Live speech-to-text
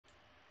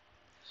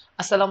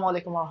আসসালামু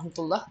আলাইকুম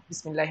রহমতুল্লাহ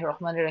বিসমিল্লাহির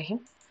রহমানির রহিম।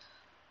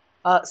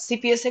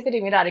 সিপিএস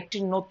একাডেমির আরেকটি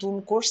নতুন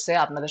কোর্সে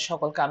আপনাদের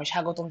সকলকে আমি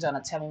স্বাগতম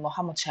জানাচ্ছি। আমি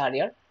Mohammad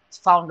Shahriar,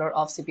 founder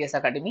of CPS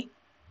academy.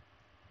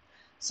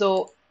 So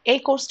এই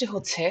কোর্সটি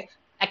হচ্ছে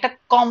একটা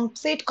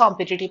কমপ্লিট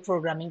কম্পিটিটিভ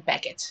প্রোগ্রামিং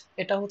প্যাকেজ।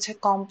 এটা হচ্ছে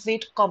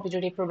complete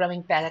competitive programming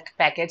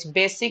package,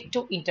 basic to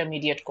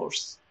intermediate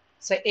course.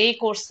 So এই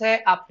কোর্সে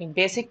আপনি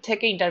বেসিক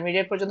থেকে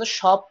ইন্টারমিডিয়েট পর্যন্ত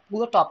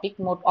সবগুলো টপিক,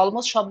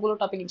 অলমোস্ট সবগুলো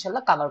টপিক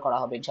ইনশাল্লাহ কভার করা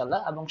হবে ইনশাল্লাহ,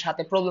 এবং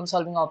সাথে প্রবলেম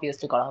সলভিং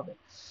অবভিয়াসলি করা হবে।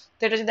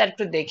 তো এটা যদি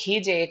একটু দেখি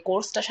যে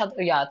কোর্সটা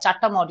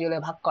চারটা মডিউলে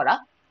ভাগ করা।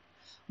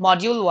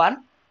 মডিউল 1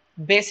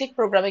 বেসিক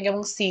প্রোগ্রামিং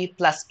এবং সি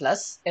প্লাস প্লাস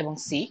এবং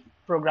সি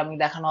প্রোগ্রামিং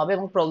দেখানো হবে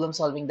এবং প্রবলেম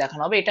সলভিং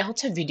দেখানো হবে। এটা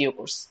হচ্ছে ভিডিও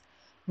কোর্স।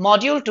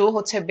 মডিউল 2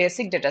 হচ্ছে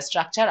বেসিক ডেটা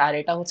স্ট্রাকচার, আর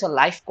এটা হচ্ছে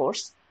লাইভ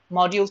কোর্স।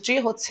 মডিউল 3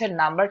 হচ্ছে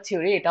নাম্বার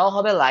থিওরি, এটাও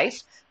হবে লাইভ।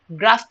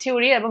 গ্রাফ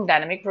থিওরি এবং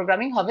ডাইনামিক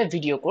প্রোগ্রামিং হবে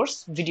ভিডিও কোর্স,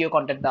 ভিডিও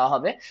কন্টেন্ট দেওয়া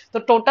হবে। তো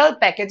টোটাল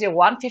প্যাকেজে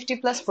 150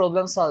 প্লাস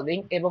প্রবলেম সলভিং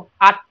এবং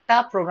 8টা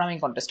প্রোগ্রামিং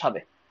কন্টেস্ট হবে।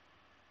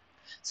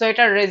 সো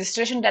এটার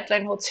রেজিস্ট্রেশন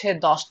ডেডলাইন হচ্ছে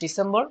 10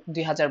 ডিসেম্বর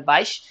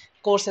 2022।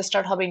 কোর্স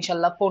স্টার্ট হবে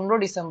ইনশাল্লাহ 15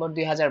 ডিসেম্বর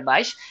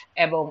 2022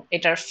 এবং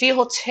এটার ফি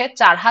হচ্ছে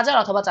 4000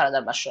 অথবা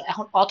 4500।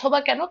 এখন অথবা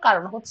কেন,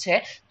 কারণ হচ্ছে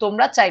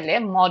তোমরা চাইলে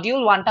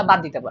মডিউল 1টা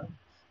বাদ দিতে পারো।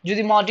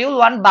 যদি মডিউল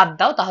 1 বাদ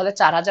দাও তাহলে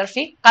 4000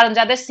 ফি, কারণ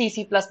যাদের সি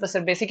সি প্লাস প্লাস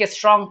এর বেসিক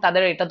স্ট্রং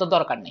তাদের এটা তো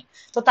দরকার নেই,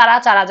 তো তারা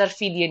 4000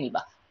 ফি দিয়ে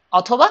নিবা।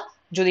 অথবা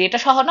যদি এটা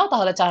সহ নাও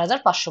তাহলে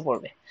 4500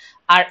 পড়বে।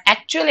 আর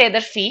অ্যাকচুয়ালি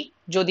এদের ফি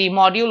যদি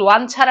মডিউল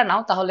 1 ছাড়া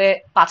নাও তাহলে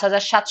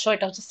 5700।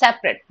 এটা হচ্ছে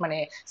সেপারেট, মানে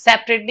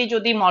সেপারেটলি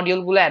যদি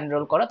মডিউল গুলো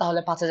এনরোল করো তাহলে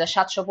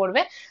 5700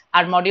 পড়বে।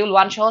 আর মডিউল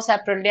 1 সহ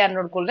সেপারেটলি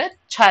এনরোল করলে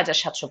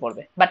 6700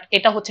 পড়বে। বাট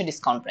এটা হচ্ছে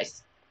ডিসকাউন্ট প্রাইস।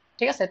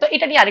 ঠিক আছে, তো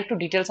এটা নিয়ে আরেকটু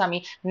ডিটেলস আমি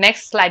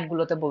নেক্সট স্লাইড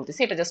গুলোতে বলতেছি,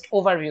 এটা জাস্ট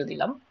ওভারভিউ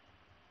দিলাম।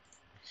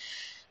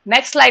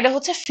 নেক্সট স্লাইডে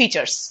হচ্ছে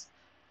ফিচার্স।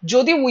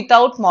 যদি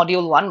উইথাউট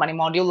মডিউল 1, মানে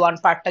মডিউল 1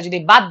 পার্টটা যদি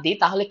বাদ দিই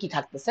তাহলে কি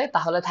থাকতেছে,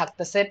 তাহলে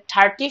থাকতেছে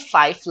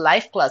 35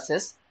 লাইভ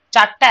ক্লাসেস,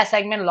 4টা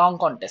assignment, long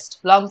contest,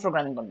 long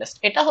programming contest.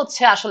 এটা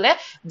হচ্ছে আসলে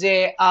যে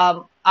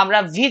আমরা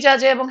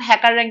ভিজাজে এবং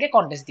হ্যাকার র্যাঙ্কে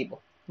কন্টেস্ট দিব।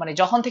 মানে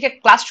যখন থেকে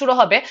ক্লাস শুরু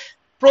হবে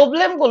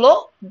প্রবলেম গুলো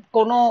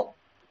কোনো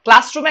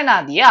ক্লাসরুমে না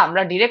দিয়ে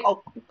আমরা ডিরেক্ট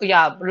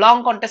লং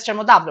কন্টেস্টের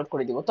মধ্যে আপলোড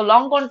করে দিব। তো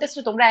লং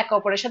কন্টেস্টে তোমরা একে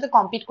অপরের সাথে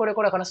কম্পিট করে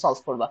করে ওখানে সলভ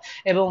করবা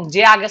এবং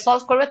যে আগে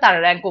সলভ করবে তার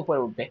র্যাঙ্ক উপরে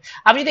উঠবে।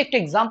 আমি যদি একটু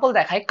এক্সাম্পল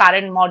দেখাই,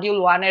 কারেন্ট মডিউল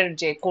 1 এর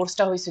যে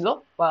কোর্সটা হয়েছিল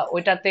বা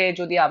ওইটাতে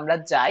যদি আমরা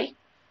যাই,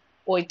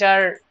 ওইটার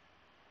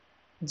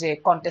যে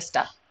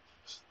কন্টেস্টটা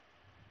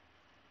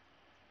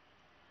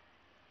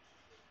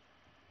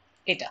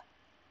এটা,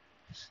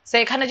 তো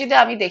এখানে যদি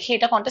আমি দেখি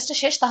এটা কন্টেস্টে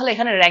শেষ, তাহলে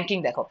এখানে র্যাঙ্কিং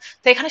দেখো।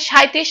 তো এখানে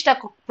 37টা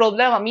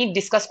প্রবলেম আমি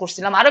ডিসকাস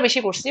করছিলাম, আরো বেশি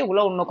করছি,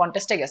 ওগুলো অন্য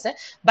কন্টেস্টে গেছে।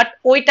 বাট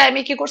ওই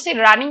টাইমে কি করছি,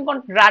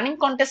 রানিং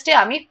কন্টেস্টে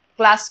আমি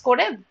ক্লাস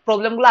করে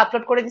প্রবলেম গুলো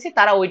আপলোড করে দিছি,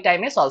 তারা ওই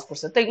টাইমে সলভ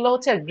করছে। তো এগুলো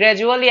হচ্ছে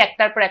গ্রাজুয়ালি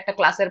একটার পর একটা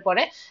ক্লাসের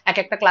পরে এক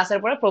একটা ক্লাসের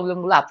পরে প্রবলেম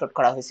গুলো আপলোড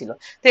করা হয়েছিল।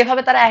 তো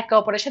এভাবে তারা একে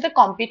অপরের সাথে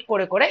কম্পিট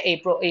করে করে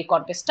এই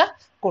কন্টেস্টটা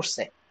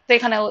করছে। তো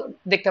এখানে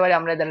দেখতে পারি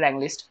আমরা এদের র্যাঙ্ক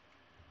লিস্ট।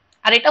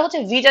 আর এটা হচ্ছে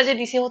ভি জাজে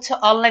দিছি হচ্ছে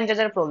অনলাইন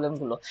জাজের প্রবলেম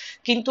গুলো,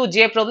 কিন্তু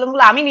যে প্রবলেম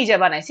গুলো আমি নিজে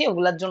বানাইছি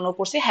ওগুলোর জন্য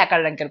করছি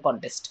হ্যাকার র্যাঙ্কের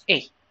কন্টেস্ট।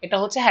 এটা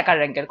হচ্ছে হ্যাকার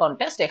র্যাঙ্কের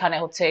কন্টেস্ট, এখানে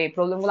হচ্ছে এই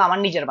প্রবলেম গুলো আমার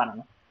নিজের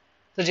বানানো।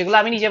 তো যেগুলো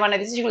আমি নিজে বানাই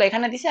দিছি সেগুলো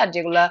এখানে দিছি, আর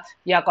যেগুলো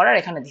করার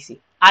এখানে দিছি।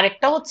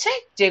 আরেকটা হচ্ছে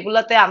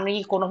যেগুলাতে আমি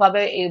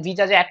কোনোভাবে ভি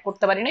জাজে অ্যাড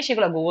করতে পারি না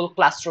সেগুলো গুগল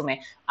ক্লাসরুমে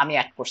আমি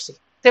অ্যাড করছি।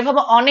 তো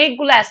এভাবে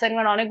অনেকগুলো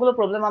অ্যাসাইনমেন্ট, অনেকগুলো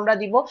প্রবলেম আমরা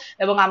দিব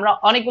এবং আমরা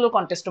অনেকগুলো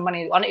কন্টেস্ট, মানে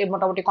অনেক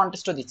মোটামুটি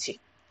কন্টেস্টও দিচ্ছি।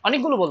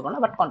 অনেকগুলো বলবো না,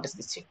 বাট কন্টেস্ট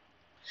দিচ্ছি।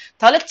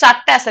 তাহলে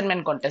 4টা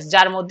অ্যাসাইনমেন্ট কন্টেস্ট,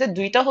 যার মধ্যে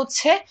 2টা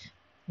হচ্ছে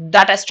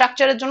ডাটা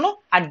স্ট্রাকচারের জন্য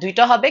আর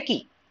 2টা হবে কি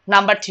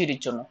নাম্বার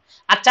থিওরির জন্য।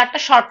 আর 4টা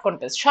শর্ট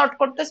কন্টেস্ট। শর্ট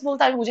কন্টেস্ট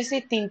বলতে আমি বুঝেছি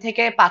 3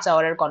 থেকে 5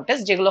 আওয়ারের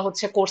কন্টেস্ট, যেগুলো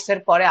হচ্ছে কোর্সের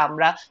পরে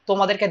আমরা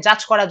তোমাদেরকে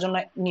জাজ করার জন্য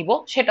নিব।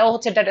 সেটাও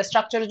হচ্ছে ডাটা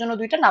স্ট্রাকচারের জন্য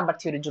 2টা, নাম্বার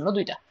থিওরির জন্য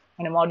 2টা।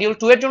 মানে মডিউল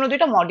 2 এর জন্য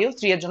 2টা, মডিউল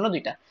 3 এর জন্য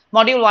 2টা।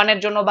 মডিউল 1 এর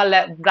জন্য বা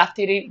গ্রাফ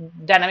থিওরি,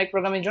 ডাইনামিক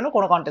প্রোগ্রামিং জন্য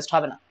কোনো কন্টেস্ট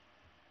হবে না।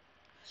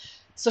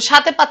 সো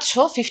সাথে পাচ্ছ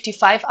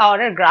 55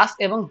 আওয়ারের গ্রাফ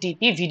এবং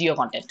DP video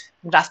content.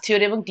 Graph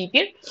theory এবং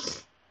ডিপির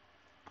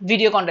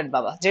ভিডিও কন্টেন্ট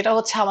পাবা, যেটা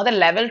হচ্ছে আমাদের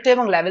লেভেল 2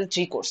 এবং লেভেল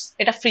 3 কোর্স।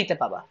 এটা ফ্রিতে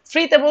পাবা।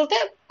 ফ্রিতে বলতে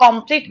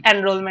কমপ্লিট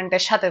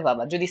এনরোলমেন্টের সাথে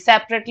পাবা। যদি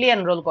সেপারেটলি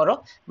এনরোল করো,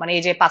 মানে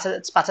এই যে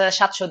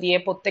 5700 দিয়ে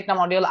প্রত্যেকটা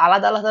মডিউল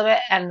আলাদা আলাদাভাবে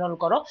এনরোল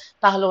করো,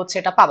 তাহলে হচ্ছে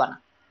এটা পাবা না।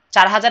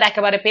 4000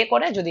 একেবারে পে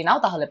করে যদি নাও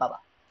তাহলে পাবা।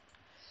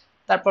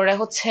 তারপরে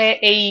হচ্ছে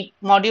এই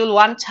মডিউল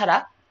 1 ছাড়া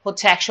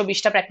হচ্ছে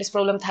 120টা প্র্যাকটিস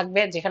প্রবলেম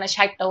থাকবে, যেখানে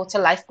 60টা হচ্ছে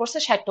লাইভ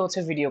কোর্সের, 60টা হচ্ছে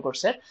ভিডিও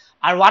কোর্সের।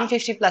 আর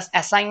 150 প্লাস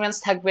অ্যাসাইনমেন্টস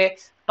থাকবে।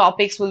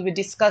 Topics will be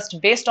discussed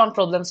based on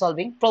problem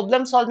solving.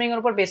 Problem solving এর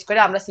উপর বেস করে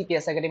আমরা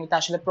সিপিএস একাডেমিতে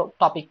আসলে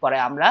টপিক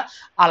পড়াই। আমরা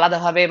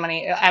আলাদাভাবে, মানে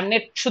এমনি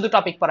শুধু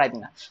টপিক পড়াই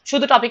না।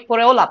 শুধু টপিক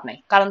পড়েও লাভ নাই,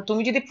 কারণ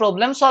তুমি যদি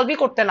প্রবলেম সলভই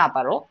করতে না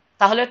পারো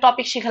তাহলে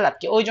টপিক শিখে লাভ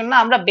কি। ওই জন্য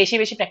আমরা বেশি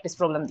বেশি প্র্যাকটিস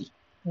প্রবলেম দিই,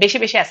 বেশি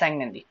বেশি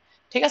অ্যাসাইনমেন্ট দিই।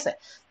 ঠিক আছে,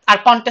 আর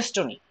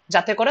কন্টেস্টও নিই,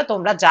 যাতে করে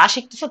তোমরা যা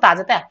শিখতেছো তা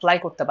যাতে অ্যাপ্লাই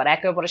করতে পারো,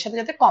 একে অপরের সাথে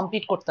যাতে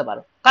কম্পিট করতে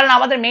পারো। কারণ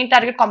আমাদের মেইন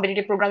টার্গেট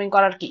কম্পিটিটিভ প্রোগ্রামিং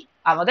করার কি,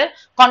 আমাদের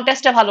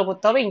কন্টেস্টে ভালো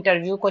করতে হবে,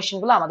 ইন্টারভিউ কোয়েশ্চেন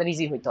গুলো আমাদের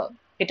ইজি হইতে হবে,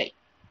 এটাই।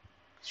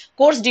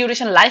 কোর্স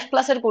ডিউরেশন, লাইভ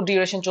ক্লাসের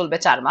ডিউরেশন চলবে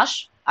 4 মাস,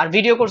 আর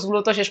ভিডিও কোর্স গুলো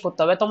তো শেষ করতে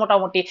হবে, তো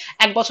মোটামুটি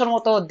 1 বছর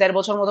মতো 1.5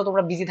 বছর মতো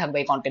তোমরা বিজি থাকবে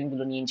এই কন্টেন্ট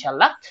গুলো নিয়ে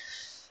ইনশাল্লাহ।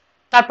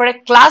 তারপরে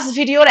ক্লাস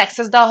ভিডিওর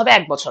অ্যাক্সেস দেওয়া হবে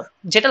 1 বছর,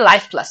 যেটা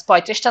লাইভ ক্লাস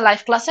 35টা লাইভ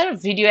ক্লাসের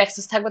ভিডিও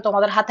অ্যাক্সেস থাকবে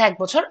তোমাদের হাতে 1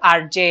 বছর, আর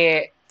যে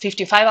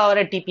 55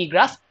 আওয়ারের ডিপি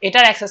গ্রাফ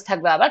এটার অ্যাক্সেস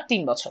থাকবে আবার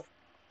 3 বছর।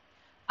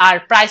 আর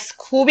প্রাইস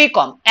খুবই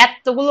কম,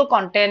 এতগুলো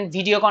কন্টেন্ট,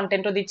 ভিডিও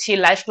কন্টেন্টও দিচ্ছি,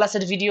 লাইভ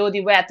ক্লাসের ভিডিও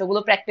দিব, এতগুলো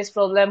প্র্যাকটিস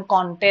প্রবলেম,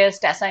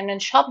 কন্টেস্ট,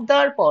 অ্যাসাইনমেন্ট সব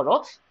দেওয়ার পরও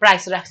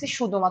প্রাইস রাখছি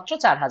শুধুমাত্র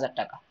 4000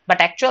 টাকা, বাট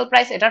অ্যাকচুয়াল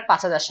প্রাইস এটার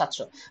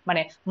 5700।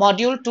 মানে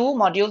মডিউল 2,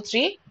 মডিউল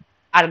 3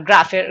 আর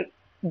গ্রাফের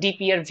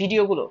ডিপি এর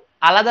ভিডিওগুলো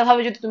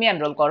আলাদাভাবে যদি তুমি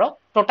এনরোল করো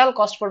টোটাল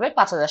কস্ট পড়বে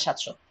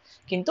 5700,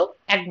 কিন্তু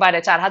একবারে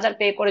 4000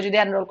 পে করে যদি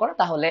এনরোল করো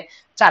তাহলে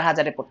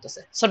 4000-এ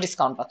পড়তেছে, সো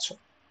ডিসকাউন্ট পাচ্ছ।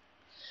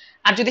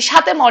 আর যদি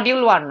সাথে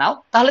মডিউল 1 নাও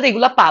তাহলে তো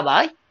এগুলা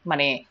পাবাই,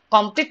 মানে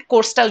কমপ্লিট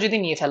কোর্সটাও যদি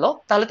নিয়ে ফেলো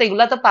তাহলে তো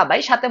এগুলা তো পাবাই,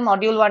 সাথে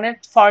মডিউল 1 এর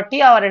 40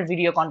 আওয়ারের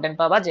ভিডিও কন্টেন্ট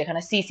পাবা,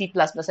 যেখানে C++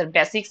 এর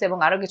বেসিক্স এবং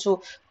আরো কিছু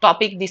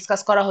টপিক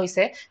ডিসকাস করা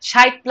হয়েছে,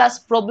 60+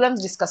 প্রবলেমস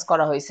ডিসকাস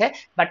করা হয়েছে।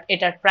 বাট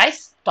এটার প্রাইস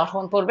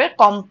তখন পড়বে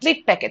কমপ্লিট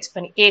প্যাকেজ,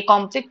 মানে এই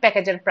কমপ্লিট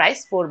প্যাকেজের প্রাইস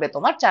পড়বে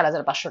তোমার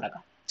 4500 টাকা,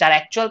 যার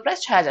অ্যাকচুয়াল প্রাইস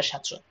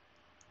 6700।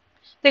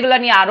 এগুলা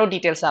নিয়ে আরো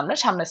ডিটেলস আমরা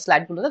সামনের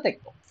স্লাইডগুলোতে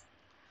দেখবো।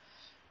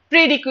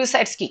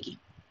 প্রিরিকুইসাইটস কি কি?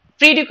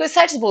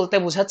 প্রিরিকুইসাইটস বলতে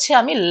বোঝাচ্ছি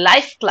আমি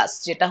লাইভ ক্লাস,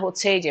 যেটা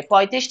হচ্ছে এই যে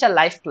 35টা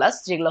লাইভ ক্লাস,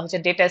 যেগুলো হচ্ছে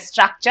ডেটা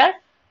স্ট্রাকচার,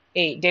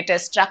 এই ডেটা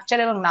স্ট্রাকচার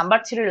এবং নাম্বার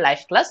 3 লাইভ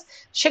ক্লাস,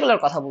 সেগুলোর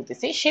কথা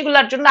বলতেছি।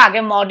 সেগুলোর জন্য আগে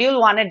মডিউল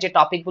 1 এর যে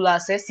টপিকগুলো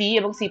আছে সি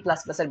এবং C++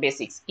 এর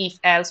basics, if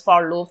else, for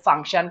loop,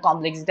 function,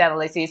 complexity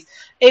analysis,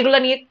 এগুলো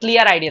নিয়ে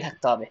ক্লিয়ার আইডিয়া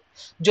থাকতে হবে।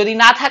 যদি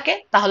না থাকে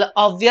তাহলে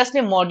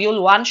অবভিয়াসলি মডিউল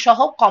 1 সহ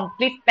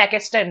কমপ্লিট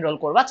প্যাকেজটা এনরোল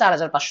করবা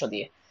 4500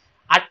 দিয়ে।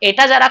 আর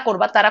এটা যারা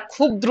করবা তারা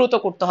খুব দ্রুত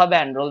করতে হবে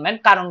এনরোলমেন্ট,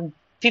 কারণ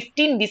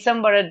 15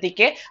 ডিসেম্বরের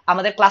দিকে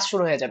আমাদের ক্লাস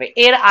শুরু হয়ে যাবে,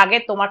 এর আগে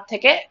তোমার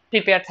থেকে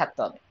প্রিপেয়ার থাকতে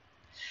হবে।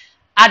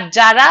 আর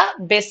যারা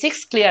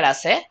বেসিক্স ক্লিয়ার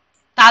আছে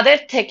তাদের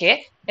থেকে,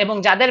 এবং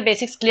যাদের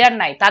বেসিক্স ক্লিয়ার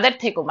নাই তাদের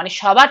থেকেও, মানে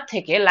সবার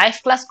থেকে লাইভ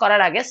ক্লাস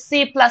করার আগে C++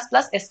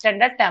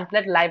 standard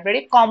template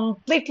library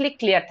completely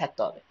clear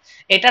থাকতে হবে।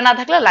 এটা না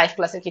থাকলে লাইভ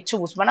ক্লাসে কিছু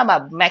বুঝবা না, বা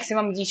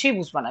ম্যাক্সিমাম কিছুই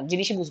বুঝবা না,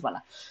 জিনিসই বুঝবা না।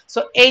 সো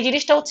এই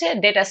জিনিসটা হচ্ছে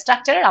ডেটা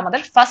স্ট্রাকচারের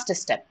আমাদের ফার্স্ট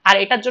স্টেপ, আর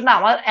এটার জন্য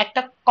আমার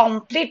একটা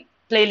কমপ্লিট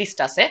প্লেলিস্ট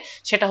আছে,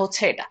 সেটা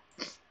হচ্ছে এটা,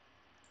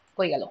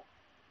 কই গেল,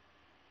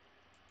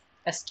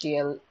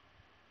 STL,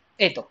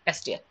 এই তো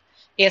STL,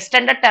 এই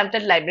স্ট্যান্ডার্ড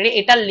টেমপ্লেট লাইব্রেরি,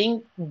 এটার লিংক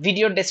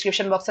ভিডিও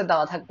ডেসক্রিপশন বক্সে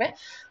দেওয়া থাকবে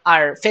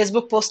আর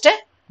ফেসবুক পোস্টে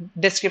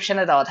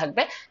ডেসক্রিপশনে দেওয়া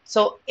থাকবে।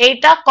 সো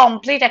এইটা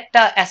কমপ্লিট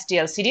একটা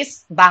STL সিরিজ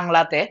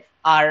বাংলাতে,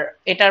 আর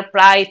এটার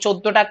প্রায়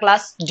 14টা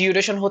ক্লাস,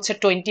 ডিউরেশন হচ্ছে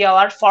 20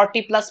 আওয়ার,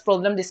 40+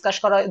 প্রবলেম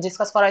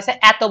ডিসকাস করা হয়েছে।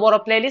 এত বড়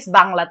প্লেলিস্ট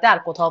বাংলাতে আর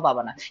কোথাও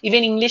পাবা না,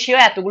 ইভেন ইংলিশেও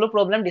এতগুলো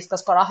প্রবলেম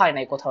ডিসকাস করা হয়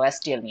নাই কোথাও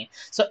STL নিয়ে।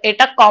 সো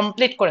এটা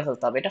কমপ্লিট করে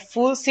ফেলতে হবে, এটা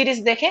ফুল সিরিজ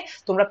দেখে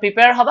তোমরা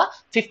প্রিপেয়ার হবা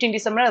 15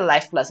 ডিসেম্বরের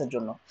লাইভ ক্লাসের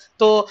জন্য।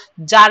 তো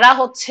যারা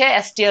হচ্ছে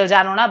STL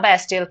জানো না বা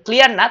STL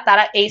ক্লিয়ার না,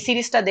 তারা এই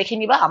সিরিজটা দেখে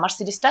নিবা, আমার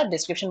সিরিজটা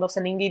ডেসক্রিপশন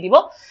বক্সে লিংক দিয়ে দিব।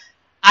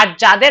 আর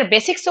যাদের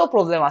বেসিক্সেও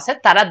প্রবলেম আছে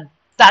তারা,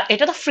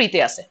 এটা তো ফ্রিতে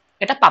আছে,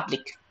 এটা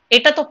পাবলিক,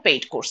 এটা তো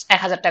পেইড কোর্স,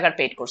 1000 টাকার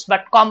পেইড কোর্স,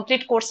 বাট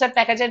কমপ্লিট কোর্সের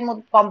প্যাকেজের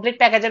মধ্যে, কমপ্লিট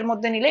প্যাকেজের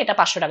মধ্যে নিলে এটা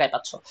 500 টাকায়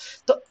পাচ্ছ।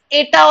 তো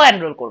এটাও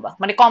এনরোল করবা,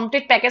 মানে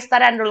কমপ্লিট প্যাকেজ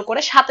তারা এনরোল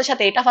করে সাথে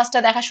সাথে এটা ফার্স্টে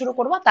দেখা শুরু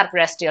করবা, তারপরে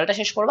STLটা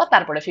শেষ করবা,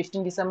 তারপরে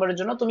 15 ডিসেম্বরের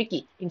জন্য তুমি কি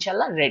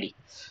ইনশাআল্লাহ রেডি।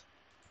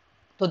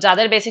 তো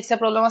যাদের বেসিক্সে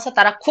প্রবলেম আছে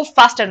তারা খুব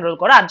ফাস্ট এনরোল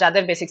করো, আর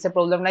যাদের বেসিক্সে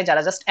প্রবলেম নাই,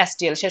 যারা জাস্ট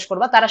STL শেষ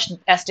করবা, তারা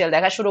STL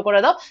দেখা শুরু করে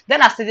দাও,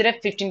 দেন আস্তে ধীরে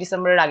 15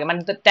 ডিসেম্বরের আগে, মানে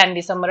 10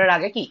 ডিসেম্বরের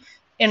আগে কি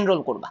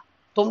এনরোল করবা।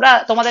 তোমরা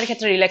তোমাদের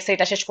ক্ষেত্রে রিল্যাক্সে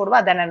এটা শেষ করবা,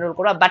 দেন এনরোল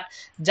করবা। বাট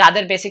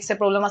যাদের বেসিক্সে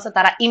প্রবলেম আছে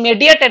তারা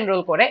ইমিডিয়েট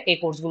এনরোল করে এই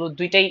কোর্সগুলো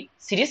দুইটাই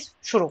সিরিজ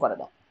শুরু করে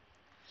দাও।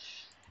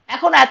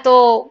 এখন এত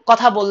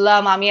কথা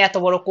বললাম, আমি এত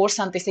বড় কোর্স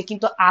আনতেছি,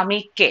 কিন্তু আমি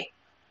কে?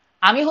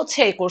 আমি হচ্ছে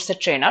এই কোর্সের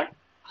ট্রেনার,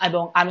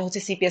 এবং আমি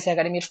হচ্ছে CPS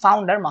একাডেমির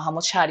ফাউন্ডার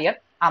মোহাম্মদ শাহরিয়ার।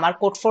 আমার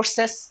কোড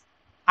ফোর্সেস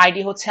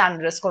আইডি হচ্ছে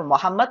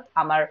 _মোহাম্মদ,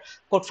 আমার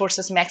কোড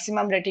ফোর্সেস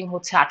ম্যাক্সিমাম রেটিং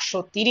হচ্ছে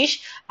 830।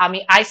 আমি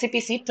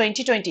ICPC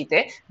 2020-তে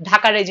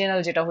ঢাকা রিজিয়নাল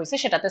যেটা হয়েছে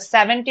সেটাতে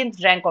 17th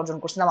র্যাঙ্ক অর্জন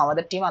করছিলাম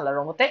আমাদের টিম, আল্লাহর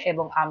রহমতে,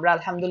 এবং আমরা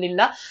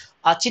আলহামদুলিল্লাহ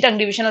চিটাং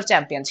ডিভিশনাল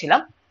চ্যাম্পিয়ন ছিলাম।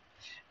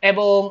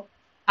 এবং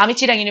আমি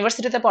চিটাং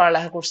ইউনিভার্সিটিতে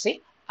পড়ালেখা করছি,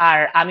 আর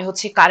আমি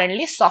হচ্ছি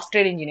currently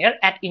software engineer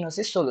at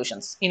ইনোসিস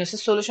solutions.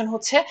 ইনোসিস solution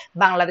হচ্ছে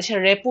বাংলাদেশের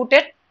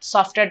রেপুটেড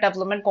সফটওয়্যার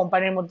ডেভেলপমেন্ট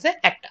কোম্পানির মধ্যে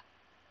একটা।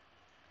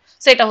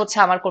 সেটা হচ্ছে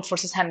আমার কোড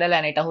ফোর্সেস হ্যান্ডেল,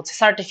 এন্ড এটা হচ্ছে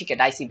সার্টিফিকেট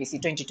ICPC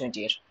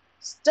 2020 এর,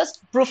 জাস্ট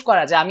প্রুফ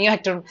করা যায় আমিও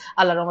একজন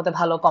আল্লাহর রহমতে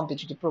ভালো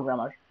কম্পিটিটিভ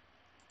প্রোগ্রামার।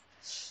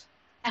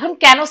 এখন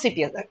কেন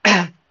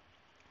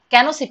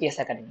CPS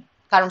একাডেমি?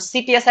 কারণ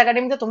CPS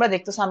একাডেমিতে তোমরা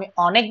দেখতেছো আমি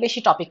অনেক বেশি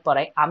টপিক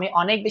পড়াই, আমি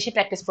অনেক বেশি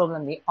প্র্যাকটিস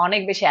প্রবলেম দিই,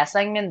 অনেক বেশি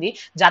অ্যাসাইনমেন্ট দিই,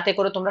 যাতে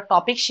করে তোমরা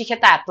টপিক শিখে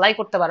তা অ্যাপ্লাই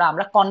করতে পারো।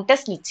 আমরা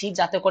কন্টেস্ট নিচ্ছি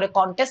যাতে করে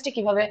কন্টেস্টে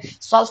কিভাবে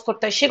সলভ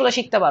করতে হয় সেগুলো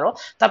শিখতে পারো।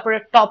 তারপরে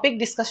টপিক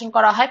ডিসকাশন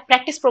করা হয়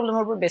প্র্যাকটিস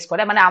প্রবলেমের উপর বেস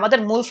করে, মানে আমাদের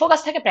মূল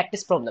ফোকাস থাকে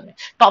প্র্যাকটিস প্রবলেমে।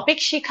 টপিক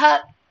শিখা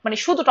মানে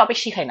শুধু টপিক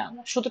শিখাই না,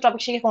 শুধু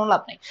টপিক শিখে কোনো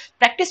লাভ নাই,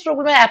 প্র্যাকটিস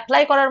প্রোগ্রামে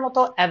অ্যাপ্লাই করার মতো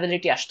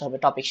অ্যাবিলিটি আসতে হবে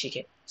টপিক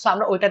শিখে। সো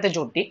আমরা ওইটাতে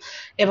জোর দিই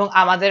এবং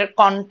আমাদের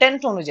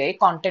কন্টেন্ট অনুযায়ী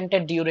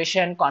কন্টেন্টের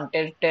ডিউরেশন,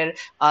 কন্টেন্টের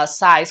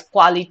সাইজ,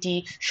 কোয়ালিটি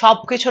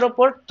সবকিছুর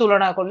উপর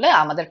তুলনা করলে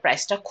আমাদের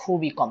প্রাইসটা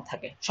খুবই কম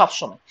থাকে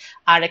সবসময়।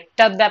 আর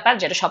একটা ব্যাপার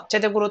যেটা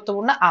সবচেয়ে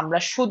গুরুত্বপূর্ণ, আমরা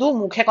শুধু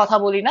মুখে কথা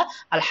বলি না,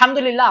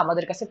 আলহামদুলিল্লাহ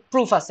আমাদের কাছে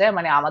প্রুফ আছে,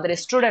 মানে আমাদের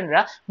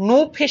স্টুডেন্টরা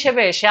নুব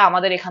হিসেবে এসে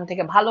আমাদের এখান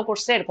থেকে ভালো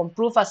করছে এরকম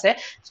প্রুফ আছে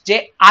যে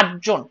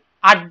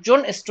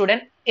 8জন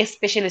স্টুডেন্ট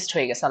স্পেশালিস্ট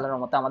হয়ে গেছে আল্লাহর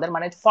রহমতে আমাদের,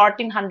 মানে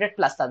 1400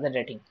 প্লাস তাদের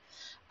রেটিং,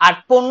 আর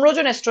 15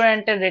 জন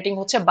স্টুডেন্টের রেটিং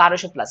হচ্ছে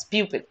 1200 প্লাস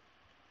পিউপিল।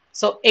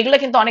 সো এগুলো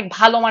কিন্তু অনেক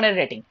ভালো মানের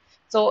রেটিং।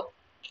 তো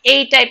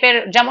এই টাইপের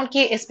যেমন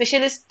কি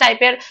স্পেশালিস্ট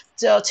টাইপের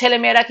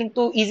ছেলেমেয়েরা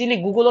কিন্তু ইজিলি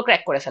গুগলও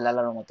ক্র্যাক করে ফেলে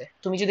আল্লাহর মতে।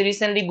 তুমি যদি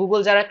রিসেন্টলি গুগল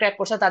যারা ক্র্যাক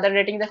করছে তাদের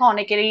রেটিং দেখো,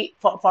 অনেকেরই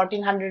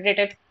 1400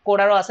 রেটেড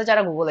কোডারও আছে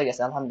যারা গুগলে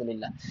গেছে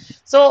আলহামদুলিল্লাহ।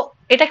 সো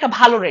এটা একটা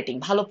ভালো রেটিং,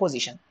 ভালো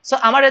পজিশন। সো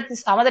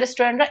আমাদের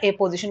স্টুডেন্টরা এই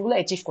পজিশনগুলো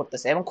অ্যাচিভ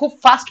করতেছে এবং খুব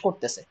ফাস্ট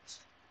করতেছে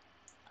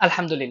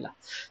আলহামদুলিল্লাহ।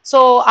 সো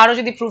আরো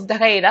যদি প্রুফ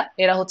দেখায়,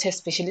 এরা হচ্ছে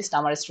স্পেশালিস্ট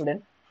আমার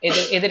স্টুডেন্ট।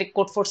 এদের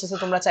কোড ফোর্সেসে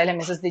তোমরা চাইলে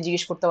মেসেজ দিয়ে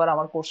জিজ্ঞেস করতে পারো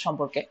আমার কোর্স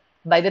সম্পর্কে,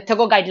 বা এদের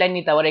থেকেও গাইডলাইন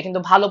নিতে পারো, কিন্তু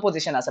ভালো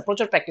পজিশন আছে,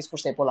 প্রচুর প্র্যাকটিস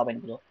করছে এই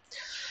পোলাবেনগুলো।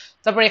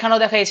 তারপর এখানেও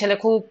দেখা এই ছেলে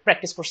খুব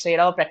প্র্যাকটিস করছে,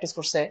 এরাও প্র্যাকটিস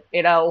করছে,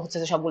 এরাও হচ্ছে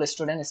সবগুলো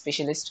স্টুডেন্ট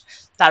স্পেশালিস্ট।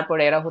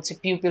 তারপরে এরা হচ্ছে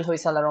পিউপিল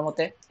হয়েছে আল্লাহর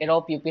মতে, এরাও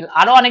পিউপিল,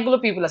 আরো অনেকগুলো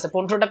পিউপিল আছে,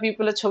 15টা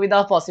পিউপিলের ছবি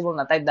দেওয়া পসিবল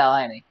না, তাই দেওয়া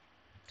হয়নি।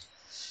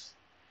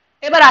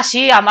 এবার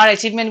আসি আমার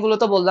অ্যাচিভমেন্ট গুলো,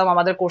 তো বললাম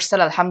আমাদের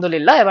কোর্সের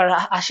আলহামদুলিল্লাহ। এবার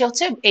আসি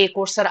হচ্ছে এই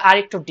কোর্সের আর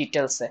একটু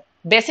ডিটেলসে,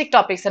 basic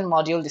topics and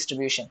module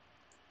distribution.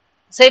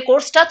 সেই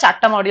কোর্সটা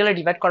 4টা মডিউলে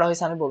ডিভাইড করা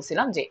হয়েছে, আমি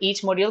বলছিলাম যে each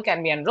module can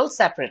be enrol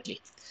separately.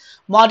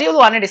 Module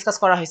 1 A discuss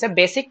করা হয়েছে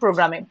basic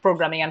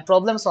programming and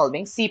problem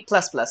solving C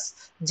plus plus,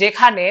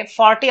 যেখানে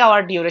 40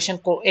 আওয়ার ডিউরেশন,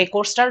 এই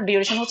কোর্সটার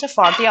ডিউরেশন হচ্ছে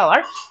 40 hour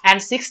and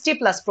 60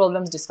 plus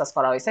problems discuss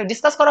করা হয়েছে।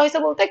 ডিসকাস করা হয়েছে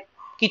বলতে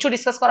কিছু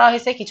ডিসকাস করা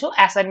হয়েছে, কিছু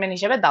অ্যাসাইনমেন্ট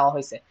হিসেবে দেওয়া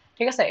হয়েছে,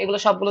 ঠিক আছে? এগুলো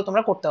সবগুলো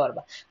তোমরা করতে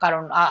পারবা,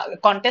 কারণ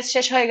কন্টেস্ট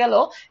শেষ হয়ে গেল,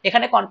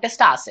 এখানে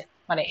কন্টেস্টটা আছে,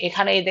 মানে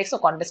এখানে এই দেখছো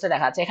কন্টেস্টে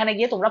দেখা আছে, এখানে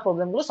গিয়ে তোমরা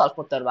প্রবলেমগুলো সলভ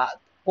করতে পারবা,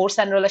 কোর্স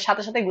এনরোলের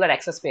সাথে সাথে এগুলোর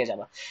অ্যাক্সেস পেয়ে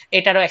যাবা,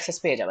 এটারও অ্যাক্সেস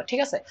পেয়ে যাবা, ঠিক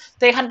আছে?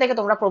 তো এখান থেকে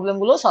তোমরা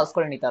প্রবলেমগুলো সলভ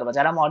করে নিতে পারবা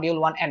যারা মডিউল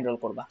 1 এনরোল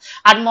করবা।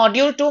 আর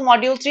মডিউল 2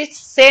 মডিউল 3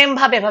 সেম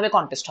ভাবে এভাবে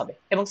কন্টেস্ট হবে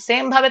এবং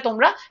সেম ভাবে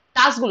তোমরা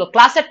টাস্কগুলো,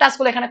 ক্লাসের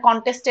টাস্কগুলো এখানে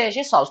কন্টেস্টে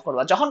এসে সলভ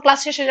করবা। যখন ক্লাস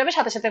শেষ হয়ে যাবে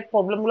সাথে সাথে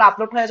প্রবলেমগুলো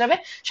আপলোড হয়ে যাবে,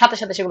 সাথে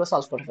সাথে সেগুলো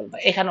সলভ করে ফেলবা,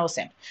 এখানেও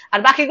সেম। আর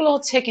বাকিগুলো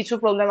হচ্ছে কিছু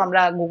প্রবলেম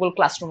আমরা গুগল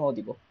ক্লাসরুমেও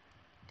দিব,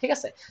 ঠিক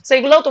আছে? সো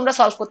এগুলোও তোমরা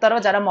সলভ করতে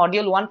পারবা যারা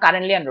মডিউল 1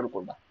 কারেন্টলি এনরোল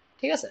করবা,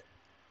 ঠিক আছে?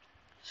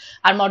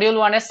 আর মডিউল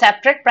 1 এর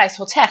সেপারেট প্রাইস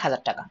হচ্ছে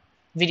 1000 টাকা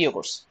ভিডিও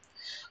কোর্স।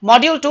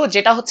 মডিউল 2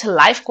 যেটা হচ্ছে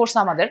লাইভ কোর্স,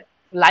 আমাদের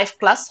লাইভ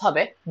ক্লাস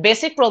হবে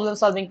basic problem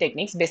solving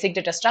techniques, basic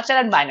data structure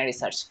and binary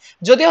search.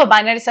 যদিও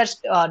বাইনারি সার্চ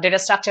ডেটা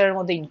স্ট্রাকচারের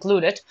মধ্যে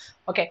ইনক্লুডেড,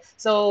 ওকে?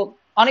 সো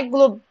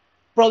অনেকগুলো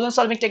প্রবলেম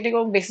সলভিং টেকনিক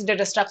এবং বেসিক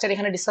ডেটা স্ট্রাকচার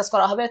এখানে ডিসকাস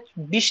করা হবে।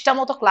 20টা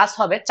মতো ক্লাস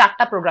হবে,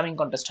 4টা প্রোগ্রামিং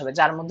কন্টেস্ট হবে,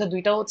 যার মধ্যে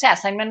 2টা হচ্ছে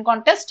অ্যাসাইনমেন্ট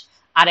কন্টেস্ট,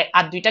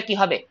 আর 2টা কি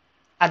হবে,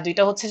 আর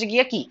 2টা হচ্ছে যে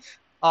গিয়ে কি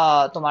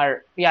তোমার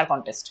ইয়ার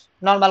কন্টেস্ট,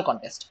 নর্মাল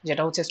কন্টেস্ট,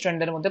 যেটা হচ্ছে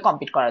স্টুডেন্টদের মধ্যে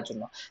কম্পিট করার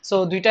জন্য। সো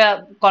 2টা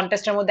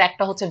কন্টেস্টের মধ্যে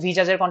একটা হচ্ছে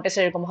ভিজাজের কন্টেস্ট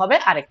এরকম হবে,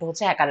 আর একটা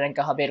হচ্ছে হ্যাকার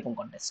র্যাঙ্কে হবে এরকম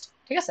কন্টেস্ট,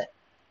 ঠিক আছে?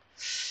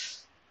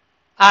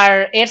 আর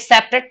এর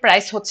সেপারেট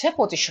প্রাইস হচ্ছে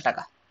 2500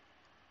 টাকা।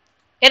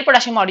 এরপর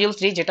আসি মডিউল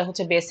 3 যেটা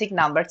হচ্ছে বেসিক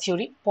নাম্বার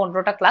থিওরি,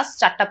 15টা ক্লাস,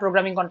 4টা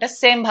প্রোগ্রামিং কন্টেস্ট,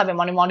 সেম ভাবে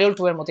মানে মডিউল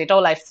 2 এর মতো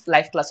এটাও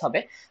লাইভ ক্লাস হবে।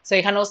 সো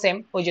এখানেও সেম,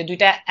 ওই যে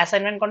 2টা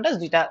অ্যাসাইনমেন্ট কন্টেস্ট,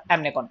 2টা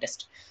এমনে কন্টেস্ট,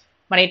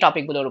 মানে এই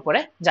টপিকগুলোর উপরে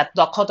যা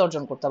দক্ষতা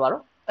অর্জন করতে পারো।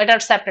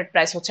 এটার সেপারেট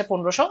প্রাইস হচ্ছে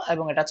 1500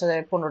 এবং এটা হচ্ছে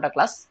 15টা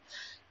ক্লাস।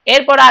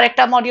 এরপর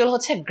আরেকটা মডিউল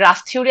হচ্ছে graph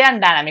theory and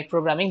dynamic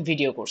programming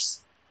video course,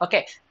 ওকে?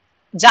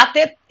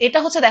 যাতে এটা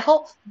হচ্ছে দেখো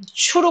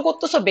শুরু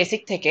করতেছো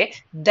বেসিক থেকে,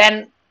 দেন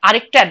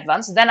আরেকটা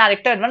অ্যাডভান্স, দেন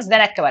আরেকটা অ্যাডভান্স,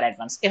 দেন একেবারে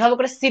অ্যাডভান্স, এভাবে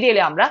করে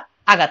সিরিয়ালি আমরা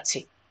আগাচ্ছি।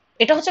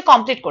 এটা হচ্ছে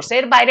কমপ্লিট কোর্স,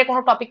 এর বাইরে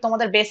কোনো টপিক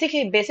তোমাদের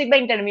বেসিক বা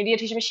ইন্টারমিডিয়েট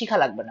হিসেবে শিখা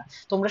লাগবে না,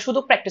 তোমরা শুধু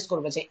প্র্যাকটিস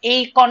করবে যে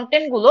এই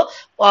কন্টেন্ট গুলো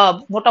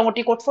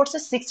মোটামুটি কোড ফোর্সে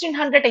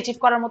 1600 অ্যাচিভ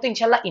করার মতো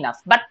ইনশাল্লাহ ইনাফ।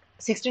 বাট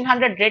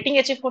 1600 রেটিং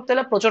অ্যাচিভ করতে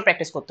হলে প্রচুর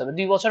প্র্যাকটিস করতে হবে,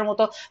 2 বছরের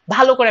মতো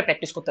ভালো করে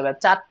প্র্যাকটিস করতে হবে,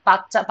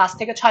 5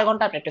 থেকে 6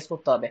 ঘন্টা প্র্যাকটিস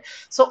করতে হবে।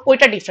 সো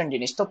ওইটা ডিফারেন্ট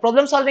জিনিস। তো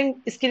প্রবলেম সলভিং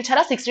স্কিল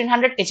ছাড়া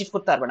 1600 অ্যাচিভ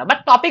করতে পারবে না, বাট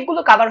টপিক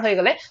গুলো কভার হয়ে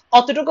গেলে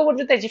অতটুকু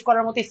পর্যন্ত অ্যাচিভ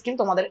করার মতো স্কিল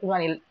তোমাদের,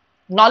 মানে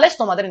নলেজ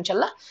তোমাদের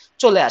ইনশাল্লাহ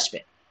চলে আসবে।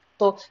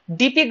 তো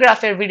ডিপি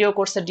গ্রাফের ভিডিও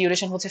কোর্সের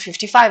ডিউরেশন হচ্ছে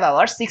 55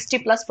 আওয়ার, 60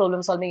 প্লাস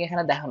প্রবলেম সলভিং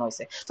এখানে দেখানো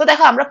হয়েছে। তো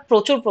দেখো আমরা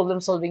প্রচুর প্রবলেম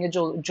সলভিং এ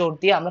জোর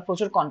দিই, আমরা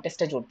প্রচুর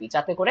কন্টেস্টে জোর দিই,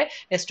 যাতে করে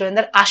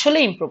স্টুডেন্টদের আসলে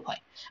ইমপ্রুভ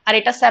হয়। আর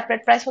এটা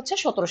সেপারেট প্রাইস হচ্ছে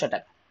 1700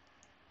 টাকা।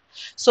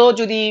 সো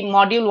যদি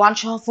মডিউল 1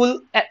 সহ ফুল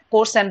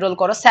কোর্স এনরোল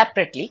করো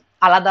সেপারেটলি,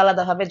 আলাদা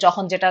আলাদা ভাবে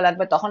যখন যেটা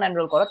লাগবে তখন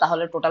এনরোল করো,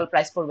 তাহলে টোটাল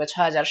প্রাইস পড়বে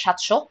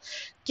 6700।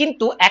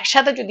 কিন্তু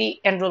একসাথে যদি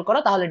এনরোল করো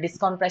তাহলে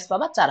ডিসকাউন্ট প্রাইস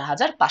পাবা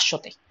 4500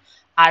 তে।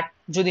 আর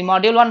যদি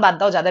মডিউল 1 বাদ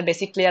দাও, যাদের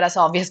বেসিক ক্লিয়ার আছে,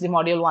 অবভিয়াসলি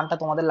মডিউল 1টা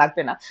তোমাদের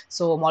লাগবে না,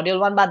 সো মডিউল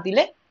 1 বাদ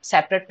দিলে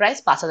separate price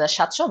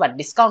 5700, but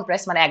discount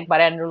price মানে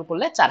একবারে এনরোল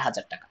করলে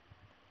 4000 টাকা।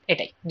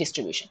 এটাই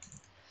ডিস্ট্রিবিউশন।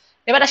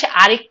 এবার আসে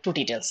আরেকটু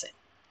ডিটেলসে।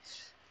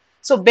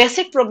 So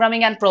basic programming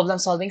and problem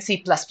solving C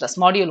plus plus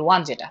module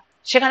 1 যেটা,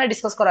 সেখানে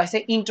ডিসকাস করা হয়েছে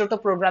intro two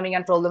programming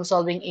and problem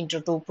solving, intro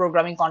two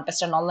programming contest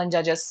and online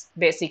জাজেস,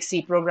 basic C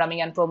programming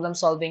and problem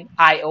solving,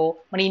 আইও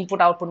মানে ইনপুট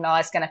আউটপুট নেওয়া,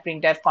 scanner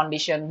printf,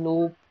 condition,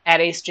 loop,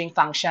 array, string,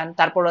 function.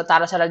 তারপরে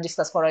তারা ছাড়া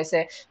discuss করা হয়েছে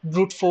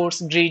brute force,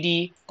 greedy,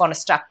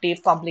 constructive,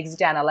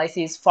 complexity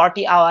analysis,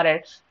 40 আওয়ারের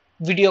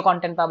video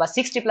content পাবা,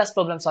 60+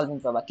 problem solving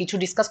পাবা। কিছু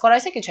ডিসকাস করা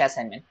হয়েছে, কিছু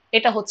অ্যাসাইনমেন্ট।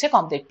 এটা হচ্ছে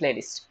কমপ্লিট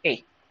প্লেলিস্ট।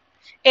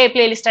 এই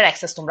প্লেলিস্টের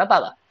অ্যাক্সেস তোমরা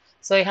পাবা।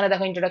 সো এখানে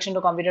দেখো introduction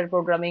to computer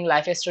programming,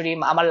 life story,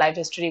 আমার লাইফ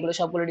স্টোরি, এগুলো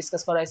সবগুলো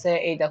ডিসকাস করা হয়েছে।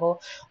 এই দেখো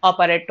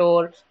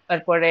অপারেটর,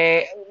 তারপরে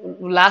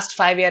লাস্ট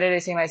 5 ইয়ারের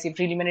এসএমআইসি,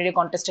 preliminary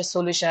কন্টেস্টের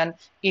solution,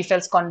 if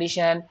else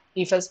condition,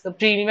 if else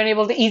preliminary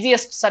বলতে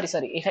ইজিয়েস্ট,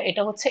 সরি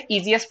এটা হচ্ছে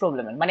ইজিয়েস্ট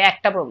প্রবলেমের মানে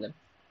একটা প্রবলেম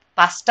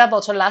 5টা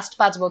বছর, লাস্ট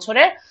 5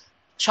 বছরের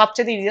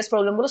সবচেয়ে ইজিয়েস্ট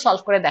প্রবলেমগুলো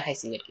সলভ করে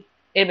দেখাইছি আর কি,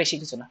 এর বেশি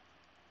কিছু না।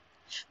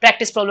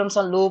 প্র্যাকটিস প্রবলেমস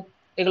অন লুপ,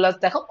 এগুলো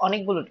দেখো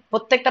অনেকগুলো,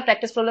 প্রত্যেকটা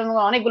প্র্যাকটিস প্রবলেম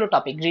অনেকগুলো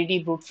topic, greedy,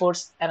 brute force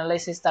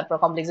analysis, তারপর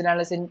complexity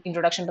analysis,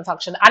 introduction to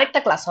function. আরেকটা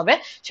ক্লাস হবে,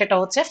 সেটা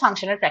হচ্ছে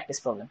ফাংশনের practice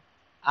problem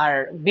R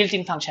built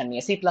in function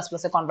নিয়ে, সি প্লাস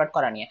প্লাসে কনভার্ট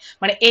করা নিয়ে।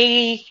 মানে এই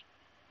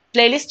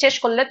প্লেলিস্ট শেষ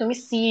করলে তুমি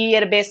সি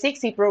এর বেসিক,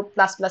 সি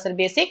প্লাস প্লাস এর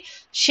বেসিক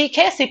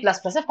শিখে সি প্লাস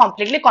প্লাস এ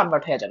কমপ্লিটলি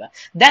কনভার্ট হয়ে যাবে।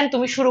 দেন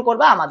তুমি শুরু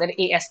করবে আমাদের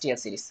এই এসটিএল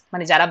সিরিজ,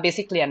 মানে যারা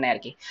বেসিক ক্লিয়ার নেয় আর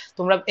কি,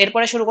 তোমরা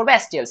এরপরে শুরু করবে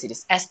এসটিএল সিরিজ।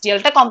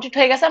 এসটিএলটা কমপ্লিট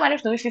হয়ে গেছে মানে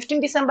তুমি 15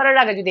 ডিসেম্বরের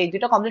আগে যদি এই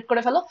দুটো কমপ্লিট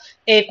করে ফেলো,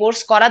 এই কোর্স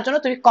করার জন্য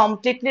তুমি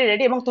কমপ্লিটলি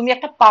রেডি এবং তুমি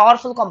একটা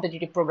পাওয়ারফুল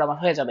কম্পিটিটিভ প্রোগ্রামার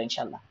হয়ে যাবে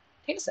ইনশাআল্লাহ।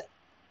 ঠিক আছে,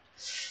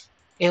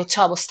 এই হচ্ছে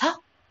অবস্থা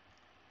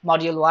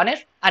মডিউল 1 এর,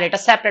 আর এটা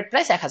সেপারেট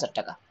প্রাইস 1000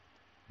 টাকা।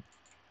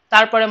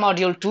 তারপরে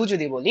মডিউল 2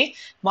 যদি বলি,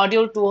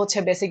 মডিউল 2 হচ্ছে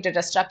বেসিক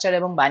ডেটা স্ট্রাকচার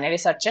এবং বাইনারি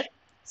সার্চের।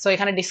 সো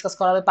এখানে ডিসকাস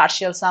করা হবে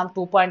পার্শিয়াল সাম,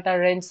 2 পয়েন্টার,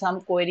 রেঞ্জ সাম,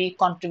 query,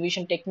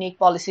 contribution technique,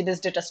 policy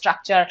based data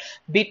structure,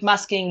 bit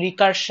masking,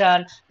 recursion,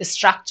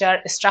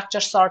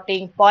 structure sorting,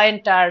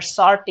 pointer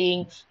sorting,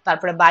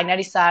 তারপরে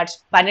বাইনারি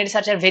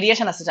সার্চের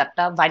ভেরিয়েশন আছে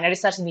 4টা, বাইনারি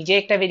সার্চ নিজে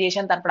একটা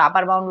ভেরিয়েশন, তারপর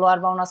আপার বাউন্ড লোয়ার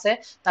বাউন্ড আছে,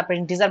 তারপর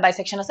ইন্টিজার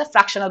বাইসেকশন আছে,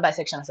 ফ্র্যাকশনাল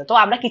বাইসেকশন আছে। তো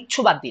আমরা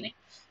কিচ্ছু বাদ দিই না,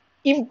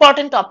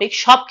 ইম্পর্টেন্ট টপিক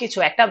সবকিছু।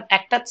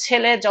 একটা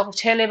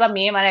ছেলে বা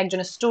মেয়ে মানে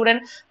একজন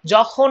স্টুডেন্ট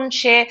যখন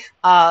সে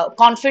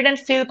কনফিডেন্ট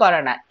ফিল করে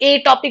না, এই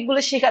টপিকগুলো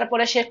শেখার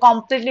পরে সে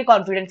কমপ্লিটলি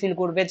কনফিডেন্ট ফিল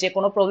করবে, যে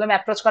কোনো প্রবলেম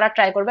অ্যাপ্রোচ করার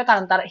ট্রাই করবে,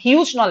 কারণ তার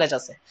হিউজ নলেজ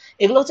আছে।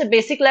 এগুলো হচ্ছে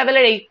বেসিক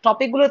লেভেলের, এই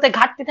টপিকগুলোতে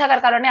ঘাটতি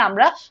থাকার কারণে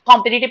আমরা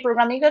কম্পিটিটিভ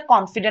প্রোগ্রামিং এর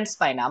কনফিডেন্স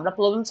পাই না, আমরা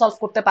প্রবলেম সলভ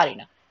করতে পারি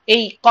না।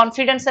 এই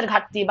কনফিডেন্সের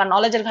ঘাটতি বা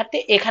নলেজের ঘাটতি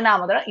এখানে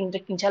আমরা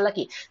ইনশাল্লাহ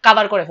কি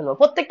কভার করে ফেলবো।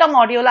 প্রত্যেকটা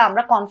মডিউলে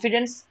আমরা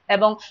কনফিডেন্স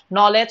এবং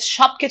নলেজ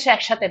সবকিছু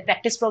একসাথে,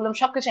 প্র্যাকটিস প্রবলেম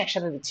সবকিছু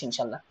একসাথে দিচ্ছি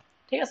ইনশাল্লাহ।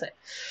 ঠিক আছে,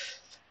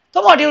 তো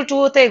মডিউল 2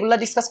 তে এগুলো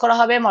ডিসকাস করা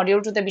হবে।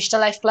 মডিউল 2 তে 20টা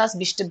live class,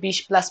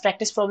 20+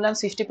 practice problem,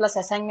 50+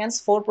 assignments,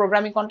 4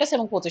 programming contest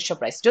এবং 2500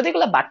 প্রাইস। যদি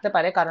এগুলো বাড়তে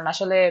পারে, কারণ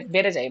আসলে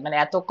বেড়ে যায়, মানে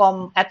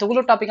এতগুলো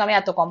টপিক আমি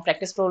এত কম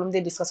প্র্যাকটিস প্রবলেম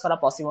দিয়ে ডিসকাস করা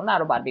পসিবল না,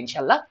 আরো বাড়বে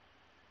ইনশাল্লাহ।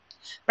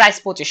 প্রাইস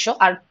 2500।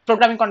 আর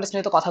প্রোগ্রামিং কন্টেস্ট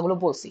নিয়ে তো কথাগুলো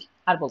বলছি,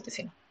 আর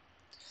বলতেছি না।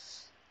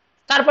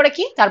 তারপরে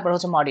কি, তারপর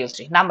হচ্ছে মডিউল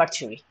 3 নাম্বার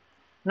থিওরি।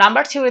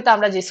 নাম্বার থিওরিতে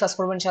আমরা ডিসকাস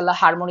করবো ইনশাল্লাহ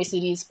harmony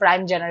series,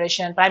 prime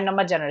generation, prime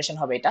number generation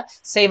হবে এটা,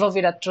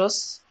 সেভোভিরাট্রোস,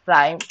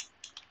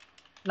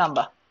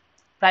 number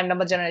prime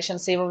number generation,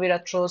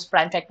 Savovira-Trost,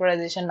 prime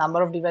factorization,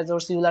 number of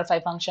divisors, Euler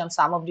 5 function,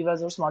 sum of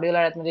divisors,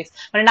 modular arithmetic,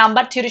 মানে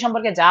নাম্বার থিওরি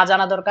সম্পর্কে যা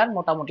জানা দরকার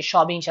মোটামুটি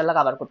সবই ইনশাআল্লাহ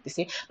কভার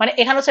করতেছি। মানে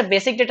এখানে হচ্ছে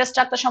বেসিক ডেটা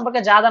স্ট্রাকচার সম্পর্কে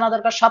যা জানা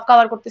দরকার সব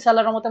কভার করতেছি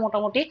আল্লাহর মতে,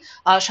 মোটামুটি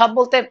সব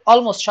বলতে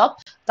অলমোস্ট সব।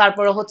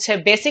 তারপরে হচ্ছে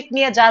বেসিক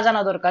নিয়ে যা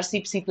জানা দরকার সি++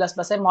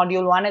 এর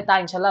মডিউল 1 এ তা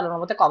ইনশাআল্লাহ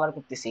আল্লাহর মতে কভার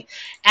করতেছি।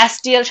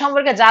 এসটিএল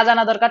সম্পর্কে যা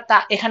জানা দরকার তা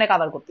এখানে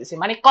কভার করতেছি।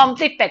 মানে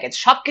কমপ্লিট প্যাকেজ,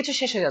 সবকিছু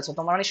শেষ হয়ে যাচ্ছে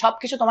তোমার, মানে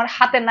সবকিছু তোমার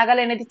হাতের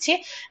নাগালে এনে দিচ্ছি।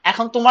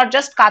 এখন তোমার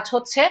জাস্ট কাজ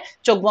হচ্ছে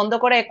চোখ বন্ধ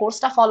করে এই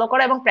কোর্সটা ফলো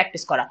করা এবং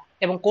প্র্যাকটিস করা,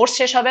 এবং কোর্স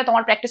শেষ হবে,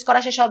 তোমার প্র্যাকটিস করা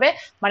শেষ হবে,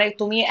 মানে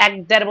তুমি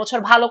 1-1.5 বছর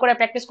ভালো করে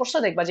প্র্যাকটিস করছো,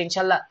 দেখবা যে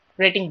ইনশাআল্লাহ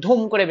রেটিং ধুম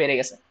করে বেড়ে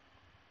গেছে।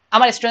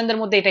 আমার স্টুডেন্টদের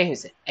মধ্যে এটাই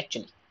হয়েছে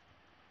অ্যাকচুয়ালি।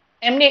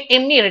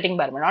 এমনি রেটিং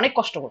বাড়বে না, অনেক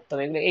কষ্ট করতে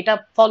হবে এগুলো, এটা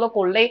ফলো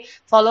করলেই,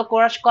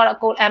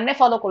 এমনি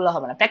ফলো করলে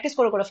হবে না, প্র্যাকটিস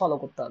করে করে ফলো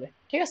করতে হবে।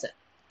 ঠিক আছে,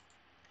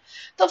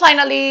 তো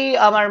ফাইনালি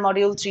আমার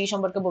মডিউল 3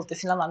 সম্পর্কে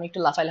বলতেছিলাম, আমি একটু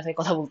লাফাই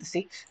কথা বলতেছি।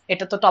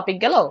 এটা তো টপিক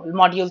গেল।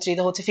 মডিউল 3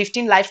 তে হচ্ছে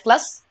 15 live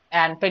class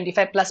and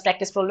 25+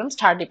 practice problems,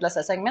 30+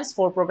 assignments,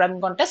 4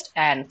 programming contest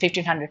and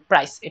 1500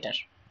 price, এটার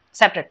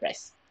সেপারেট প্রাইস।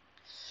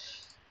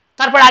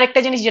 তারপর আরেকটা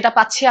জিনিস যেটা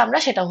পাচ্ছি আমরা,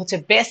 সেটা হচ্ছে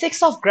basics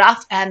of graph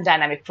and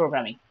dynamic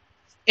programming.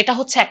 এটা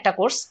হচ্ছে একটা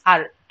কোর্স, আর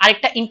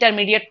আরেকটা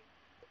intermediate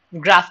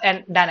graph and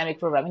dynamic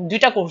programming,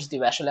 দুইটা কোর্স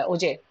দিবে আসলে। ওই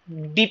যে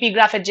ডিপি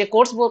গ্রাফের যে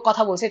কোর্স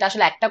কথা বলছি, এটা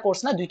আসলে একটা কোর্স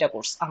না, দুইটা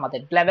কোর্স আমাদের,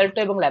 লেভেল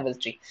 2 এবং লেভেল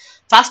 3।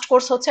 ফার্স্ট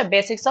কোর্স হচ্ছে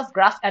basics of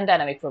graph and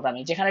dynamic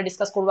programming, যেখানে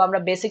ডিসকাস করবো আমরা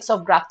basics of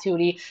graph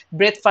theory,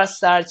 breadth first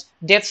search,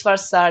 depth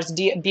first search,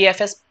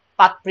 BFS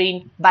path print,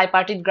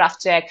 bipartite graph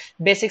check,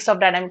 basics of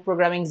dynamic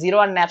programming, zero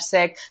and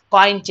knapsack,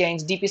 coin change,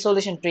 DP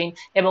solution print,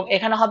 এবং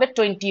এখানে হবে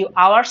 20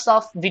 hours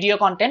of video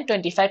content,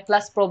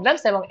 25+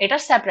 problems, এবং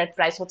এটার separate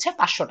price হচ্ছে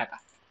 500 টাকা।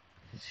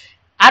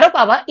 আরো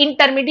পাবা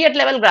intermediate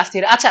level graph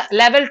theory. আচ্ছা,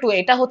 লেভেল 2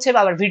 এটা হচ্ছে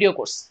আবার video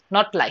course,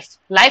 not live.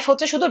 Live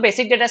হচ্ছে শুধু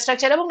বেসিক ডেটা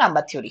স্ট্রাকচার এবং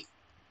number theory.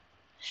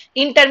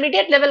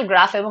 Intermediate level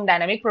graph এবং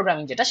ডাইনামিক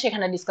প্রোগ্রামিং যেটা,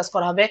 সেখানে ডিসকাস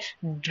করা হবে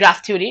গ্রাফ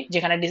থিওরি,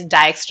 যেখানে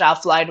ডাইক্সট্রা,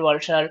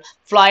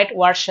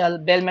 ওয়ারশাল,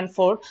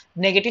 বেলম্যান-ফোর্ড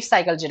নেগেটিভ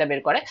সাইকেল যেটা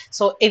বের করে।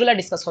 সো এগুলো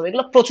ডিসকাস হবে।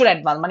 এগুলো প্রচুর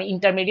অ্যাডভান্স, মানে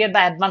ইন্টারমিডিয়েট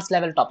বা অ্যাডভান্স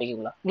লেভেল টপিক।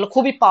 এগুলো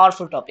খুবই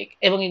পাওয়ারফুল টপিক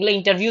এবং এগুলো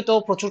ইন্টারভিউতেও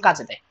প্রচুর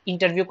কাজে দেয়,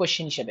 ইন্টারভিউ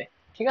কোয়েশ্চেন হিসেবে।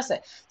 ঠিক আছে,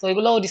 তো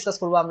এগুলোও ডিসকাস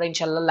করবো আমরা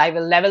ইনশাল্লাহ।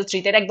 লেভেল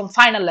 3 তে একদম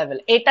ফাইনাল লেভেল।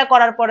 এটা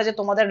করার পরে যে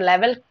তোমাদের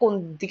লেভেল কোন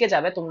দিকে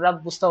যাবে তোমরা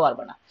বুঝতেও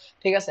পারবে না।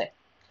 ঠিক আছে,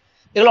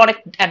 এগুলো অনেক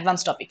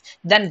অ্যাডভান্স টপিক।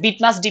 দেন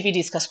বিটমাস ডিপি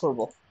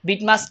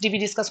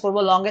ডিসকাস করব,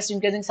 লংগেস্ট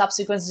ইনক্রিজিং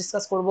সাবসিকোয়েন্স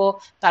ডিসকাস করব।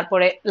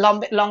 তারপরে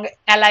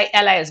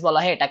এলআইএস বলা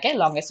হয় এটাকে,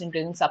 লংগেস্ট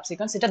ইনক্রিজিং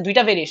সাবসিকোয়েন্স। এটা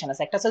দুইটা ভেরিয়েশন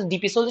আছে, একটা হচ্ছে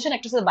ডিপি সলিউশন,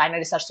 একটা হচ্ছে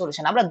বাইনারি সার্চ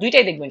সলিউশন। আমরা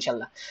দুইটাই দেখবো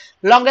ইনশাল্লাহ।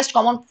 লংগেস্ট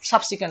কমন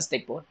সাবসিকোয়েন্স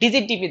দেখবো,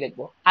 ডিজিট ডিপি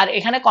দেখবো। আর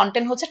এখানে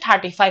কন্টেন্ট হচ্ছে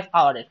 35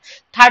 আওয়ারের,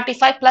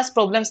 35 প্লাস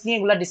প্রবলেমস নিয়ে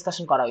এগুলো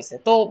ডিসকাশন করা হয়েছে।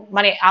 তো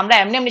মানে আমরা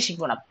এমনি এমনি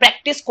শিখবো না,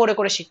 প্র্যাকটিস করে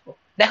করে শিখবো।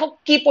 দেখো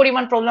কি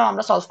পরিমাণ প্রবলেম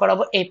আমরা সলভ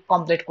করাবো এই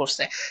কমপ্লিট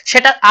কোর্সে,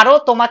 সেটা আরো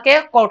তোমাকে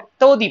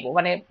করতেও দিব।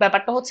 মানে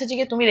ব্যাপারটা হচ্ছে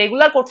যে তুমি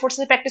রেগুলার কোড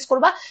ফোর্সে প্র্যাকটিস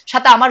করবা,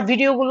 সাথে আমার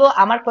ভিডিওগুলো,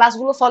 আমার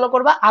ক্লাসগুলো ফলো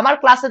করবা, আমার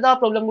ক্লাসে দেওয়া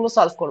প্রবলেমগুলো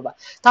সলভ করবা।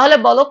 তাহলে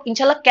বলো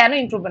ইনশাল্লাহ কেন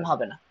ইমপ্রুভমেন্ট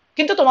হবে না?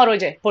 কিন্তু তোমার ওই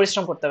যে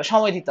পরিশ্রম করতে হবে,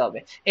 সময় দিতে হবে।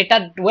 এটা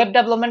ওয়েব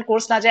ডেভেলপমেন্ট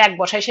কোর্স না যে এক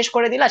বসায় শেষ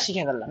করে দিলা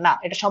শিখে গেল, না,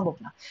 এটা সম্ভব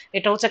না।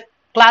 এটা হচ্ছে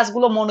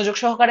ক্লাসগুলো মনোযোগ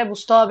সহকারে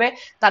বুঝতে হবে,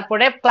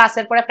 তারপরে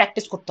ক্লাসের পরে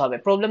প্র্যাকটিস করতে হবে,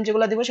 প্রবলেম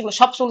যেগুলো দিব সেগুলো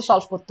সব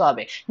সলভ করতে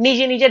হবে,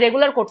 নিজে নিজে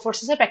রেগুলার কোড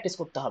ফোর্সেসে প্র্যাকটিস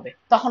করতে হবে।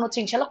 তখন হচ্ছে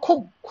ইনশাল্লাহ খুব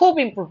খুব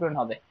ইমপ্রুভমেন্ট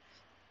হবে।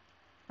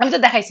 আমি তো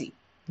দেখাইছি,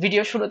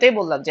 ভিডিও শুরুতেই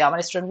বললাম যে আমার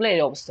স্টুডেন্টগুলো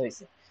এই অবস্থা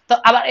হয়েছে। তো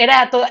আবার এরা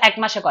এত এক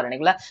মাসে করেন,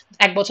 এগুলা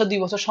 1 বছর 2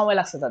 বছর সময়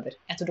লাগছে তাদের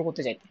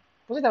এতটুকুতে যাইতে।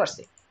 বুঝতে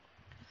পারছি।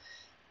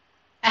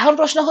 এখন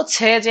প্রশ্ন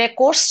হচ্ছে যে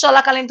কোর্স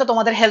চলাকালীন তো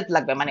তোমাদের হেল্প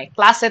লাগবে, মানে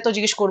ক্লাসে তো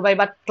জিজ্ঞেস করবাই,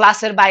 বা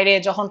ক্লাসের বাইরে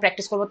যখন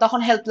প্র্যাকটিস করবো তখন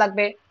হেল্প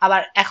লাগবে।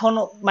 আবার এখন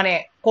মানে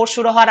কোর্স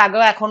শুরু হওয়ার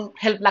আগেও এখন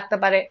হেল্প লাগতে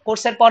পারে,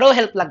 কোর্সের পরেও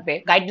হেল্প লাগবে,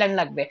 গাইডলাইন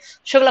লাগবে।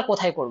 সেগুলো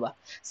কোথায় করবা?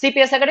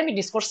 সিপিএস একাডেমি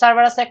ডিসকর্ড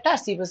সার্ভার আছে একটা,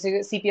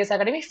 সিপিএস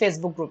একাডেমি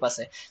ফেসবুক গ্রুপ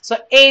আছে। সো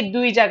এই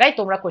দুই জায়গায়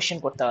তোমরা কোয়েশ্চেন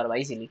করতে পারবা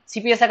ইজিলি।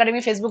 সিপিএস একাডেমি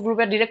ফেসবুক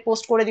গ্রুপে ডিরেক্ট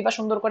পোস্ট করে দিবা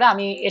সুন্দর করে,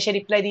 আমি এসে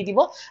রিপ্লাই দিয়ে দিব।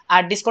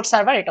 আর ডিসকর্ড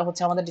সার্ভার, এটা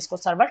হচ্ছে আমাদের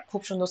ডিসকর্ড সার্ভার,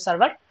 খুব সুন্দর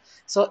সার্ভার।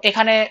 সো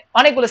এখানে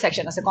অনেকগুলো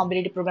সেকশন আছে,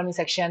 competitive programming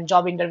section,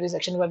 job interview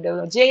section, web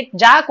development, যে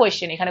যা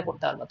কোয়েশ্চেন এখানে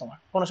করতে পারবা, তোমার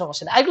কোনো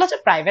সমস্যা নেই। এগুলো হচ্ছে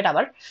প্রাইভেট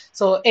আবার।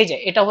 সো এই যে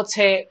এটা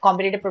হচ্ছে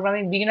কম্পিটিটিভ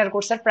প্রোগ্রামিং বিগিনার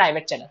কোর্সের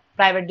private channel,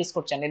 private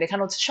Discord channel.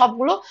 এখানে হচ্ছে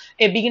সবগুলো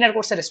এই বিগিনার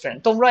কোর্সের স্টুডেন্ট,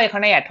 তোমরা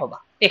এখানে অ্যাড হবা,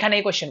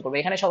 এখানেই কোয়েশ্চেন করবে,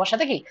 এখানে সবার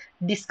সাথে কি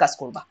ডিসকাস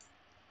করবা।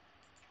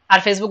 আর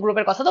ফেসবুক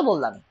গ্রুপের কথা তো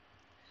বললাম।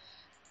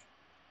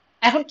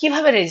 এখন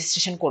কিভাবে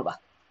রেজিস্ট্রেশন করবা?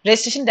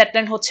 রেজিস্ট্রেশন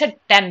ডেডলাইন হচ্ছে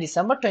 10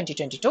 ডিসেম্বর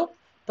 2022।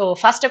 তো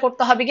ফার্স্টে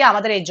করতে হবে কি,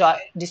 আমাদের এই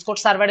ডিসকর্ড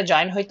সার্ভারে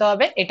জয়েন হইতে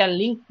হবে। এটা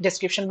লিংক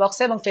ডেসক্রিপশন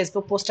বক্সে এবং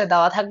ফেসবুক পোস্টে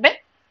দেওয়া থাকবে।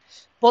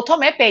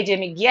 প্রথমে পেজে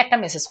গিয়ে একটা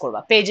মেসেজ করবা,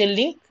 পেজের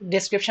লিংক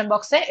ডেসক্রিপশন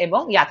বক্সে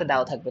এবং ইয়াতে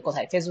দেওয়া থাকবে,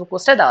 কোথায়, ফেসবুক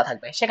পোস্টে দেওয়া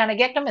থাকবে। সেখানে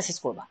গিয়ে একটা মেসেজ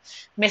করবা,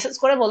 মেসেজ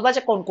করে বলবা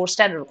যে কোন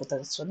কোর্সটা এনরোল করতে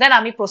চাচ্ছ। দেন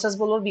আমি প্রসেস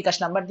বলবো, বিকাশ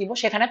নাম্বার দিব,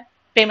 সেখানে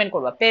পেমেন্ট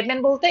করবা।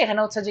 পেমেন্ট বলতে এখানে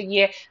হচ্ছে যে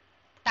গিয়ে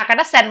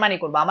টাকাটা সেন্ড মানি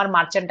করবা, আমার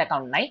মার্চেন্ট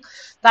অ্যাকাউন্ট নাই।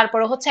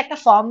 তারপরে হচ্ছে একটা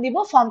ফর্ম দিব,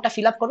 ফর্মটা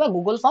ফিল আপ করবা,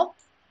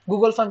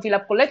 গুগল ফর্ম ফিল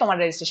আপ করলে তোমার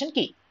রেজিস্ট্রেশন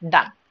কি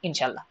ডান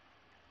ইনশাল্লাহ।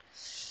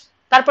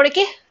 তারপরে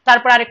কি,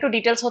 তারপর আরেকটু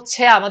ডিটেলস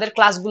হচ্ছে আমাদের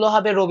ক্লাসগুলো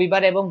হবে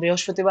রবিবার এবং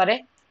বৃহস্পতিবারে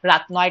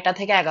রাত 9টা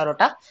থেকে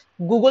 11টা।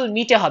 গুগল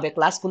মিটে হবে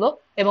ক্লাসগুলো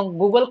এবং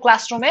গুগল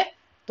ক্লাসরুমে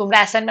তোমরা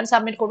অ্যাসাইনমেন্ট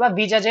সাবমিট করবা।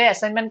 ভিজাজে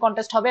অ্যাসাইনমেন্ট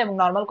কন্টেস্ট হবে এবং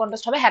নর্মাল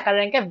কন্টেস্ট হবে, হ্যাকার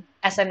র্যাঙ্কে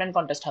অ্যাসাইনমেন্ট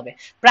কন্টেস্ট হবে।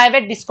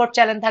 প্রাইভেট ডিসকর্ড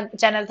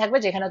চ্যানেল থাকবে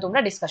যেখানে তোমরা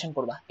ডিসকাশন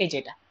করবা, এই যে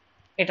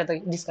এটাতে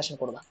ডিসকাশন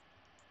করবা।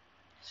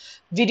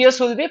 Videos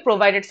will be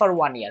provided for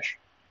 1 ইয়ার।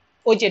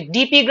 ওই যে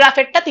ডিপি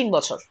গ্রাফেরটা 3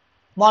 বছর,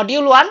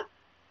 মডিউল 1,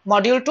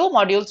 মডিউল 2,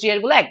 মডিউল 3 এর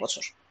গুলো 1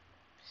 বছর।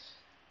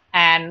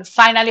 অ্যান্ড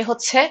ফাইনালি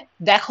হচ্ছে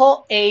দেখো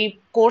এই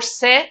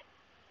কোর্সে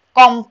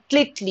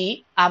কমপ্লিটলি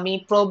আমি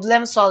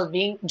প্রবলেম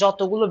সলভিং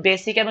যতগুলো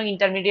বেসিক এবং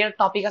ইন্টারমিডিয়েট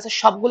টপিক আছে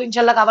সবগুলো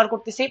ইনশাল্লাহ কভার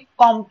করতেছি।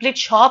 কমপ্লিট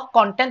সব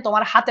কন্টেন্ট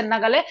তোমার হাতের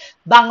নাগালে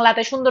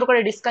বাংলাতে সুন্দর করে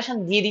ডিসকাশন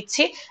দিয়ে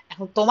দিচ্ছি।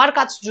 এখন তোমার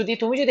কাজ,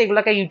 তুমি যদি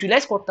এগুলোকে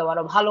ইউটিলাইজ করতে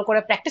পারো, ভালো করে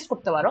প্র্যাকটিস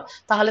করতে পারো,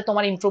 তাহলে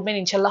তোমার ইমপ্রুভমেন্ট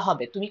ইনশাল্লাহ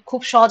হবে। তুমি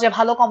খুব সহজে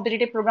ভালো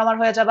কম্পিটিটিভ প্রোগ্রামার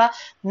হয়ে যাবা,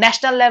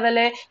 ন্যাশনাল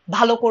লেভেলে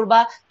ভালো করবা,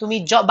 তুমি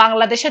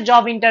বাংলাদেশের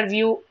জব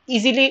ইন্টারভিউ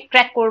ইজিলি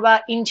ক্র্যাক করবা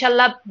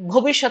ইনশাল্লাহ।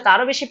 ভবিষ্যতে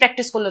আরো বেশি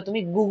প্র্যাকটিস করলে তুমি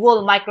গুগল,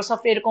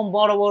 মাইক্রোসফট এরকম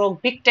বড় বড়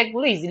বিগ টেক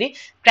গুলো ইজিলি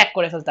ক্র্যাক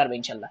করে ফেলতে পারবে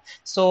ইনশাল্লাহ।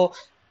 সো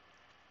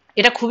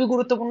এটা খুবই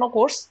গুরুত্বপূর্ণ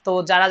কোর্স। তো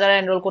যারা যারা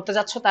এনরোল করতে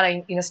যাচ্ছ তারা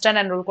ইনস্ট্যান্ট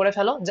এনরোল করে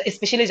ফেলো,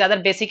 স্পেশালি যাদের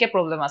বেসিকে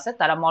প্রবলেম আছে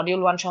তারা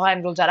মডিউল 1 সহ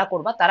এনরোল যারা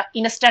করবা তারা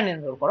ইনস্ট্যান্ট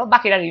এনরোল করো,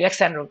 বাকিরা রিল্যাক্স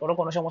এনরোল করো,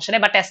 কোনো সমস্যা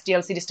নেই। বাট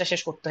এসটিএল সিরিজটা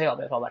শেষ করতে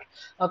হবে সবার।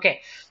 ওকে,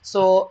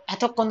 সো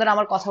এতক্ষণ ধরে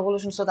আমার কথাগুলো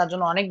শুনছো তার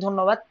জন্য অনেক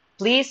ধন্যবাদ।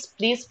 প্লিজ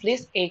প্লিজ প্লিজ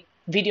এই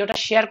ভিডিওটা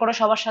শেয়ার করো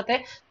সবার সাথে,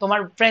 তোমার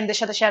ফ্রেন্ডদের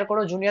সাথে শেয়ার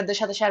করো, জুনিয়রদের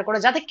সাথে শেয়ার করো,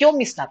 যাতে কেউ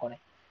মিস না করে,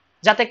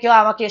 যাতে কেউ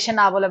আমাকে এসে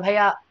না বলে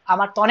ভাইয়া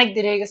আমার তো অনেক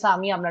দেরি হয়ে গেছে,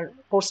 আমি আপনার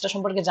কোর্সটা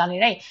সম্পর্কে জানি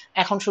নাই,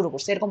 এখন শুরু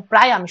করছি। এরকম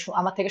প্রায়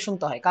আমার থেকে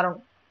শুনতে হয়, কারণ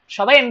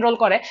সবাই এনরোল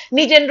করে,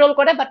 নিজে এনরোল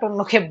করে বাট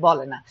অন্যকে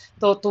বলে না।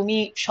 তো তুমি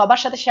সবার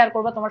সাথে শেয়ার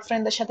করবা, তোমার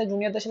ফ্রেন্ডদের সাথে,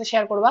 জুনিয়রদের সাথে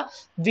শেয়ার করবা,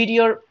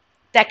 ভিডিওর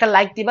একটা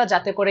লাইক দিবা,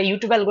 যাতে করে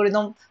ইউটিউব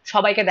অ্যালগরিদম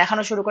সবাইকে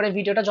দেখানো শুরু করে।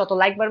 ভিডিওটা যত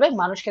লাইক বাড়বে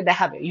মানুষকে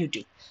দেখাবে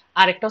ইউটিউব।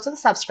 আর একটা হচ্ছে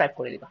সাবস্ক্রাইব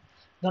করে দিবা।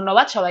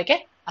 ধন্যবাদ সবাইকে।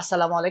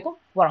 আসসালামু আলাইকুম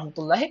ওয়া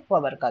রাহমাতুল্লাহি ওয়া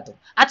বারাকাতুহু।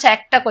 আচ্ছা,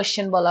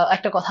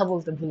 একটা কথা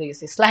বলতে ভুলে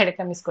গেছি, স্লাইড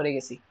একটা মিস করে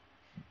গেছি।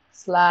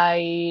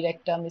 স্লাইড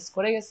একটা মিস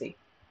করে গেছি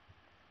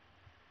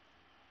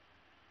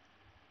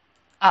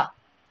আ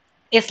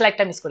এই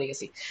স্লাইডটা মিস করে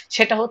গেছি।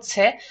 সেটা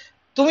হচ্ছে,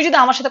 তুমি যদি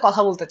আমার সাথে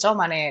কথা বলতে চাও,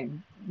 মানে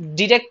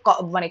ডিরেক্ট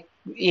মানে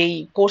এই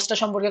কোর্সটা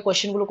সম্পর্কে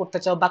কোয়েশ্চেন গুলো করতে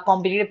চাও বা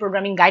কম্পিটিটিভ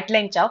প্রোগ্রামিং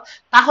গাইডলাইন চাও,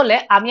 তাহলে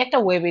আমি একটা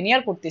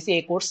ওয়েবিনিয়ার করতেছি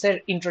এই কোর্সের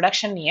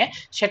ইন্ট্রোডাকশন নিয়ে।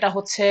 সেটা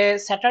হচ্ছে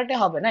স্যাটারডে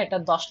হবে না, এটা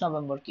 10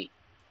 নভেম্বর। কি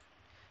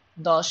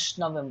 10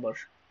 নভেম্বর?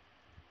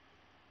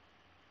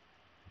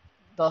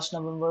 10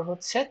 নভেম্বর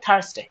হচ্ছে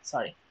থার্সডে,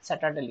 সরি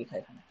স্যাটারডে লিখা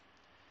এখানে।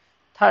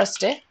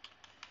 থার্সডে,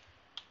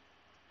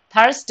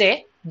 থার্সডে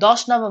 10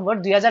 নভেম্বর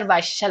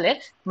 2022 সালের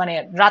মানে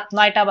রাত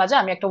 9টা বাজে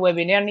আমি একটা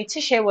ওয়েবিনার নিচ্ছি।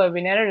 সেই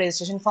ওয়েবিনারের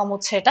রেজিস্ট্রেশন ফর্ম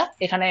হচ্ছে এটা,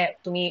 এখানে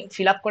তুমি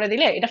ফিল আপ করে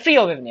দিলে, এটা ফ্রি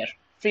ওয়েবিনার,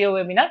 ফ্রি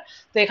ওয়েবিনার।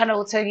 তো এখানে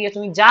হচ্ছে গিয়ে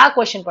তুমি যা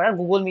কোয়েশ্চেন করার,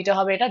 গুগল মিটে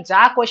হবে এটা,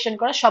 যা কোয়েশ্চেন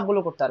করার সবগুলো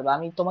করতে পারবে।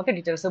 আমি তোমাকে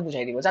ডিটেলসে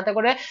বুঝাই দিব, যাতে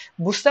করে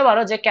বুঝতে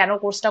পারো যে কেন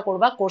কোর্সটা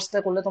করবা, কোর্সটা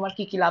করলে তোমার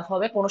কি কি লাভ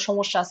হবে, কোনো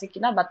সমস্যা আছে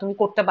কিনা, বা তুমি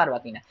করতে পারবা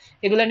কিনা,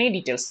 এগুলো নিয়ে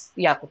ডিটেলস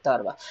করতে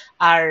পারবা।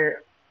 আর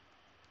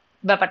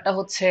ব্যাপারটা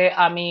হচ্ছে,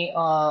 আমি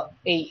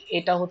এই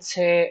এটা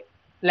হচ্ছে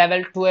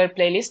লেভেল 2 এর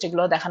প্লেলিস্ট,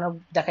 এগুলো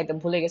দেখাইতে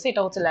ভুলে গেছি।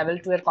 এটা হচ্ছে লেভেল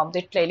 2 এর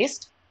কমপ্লিট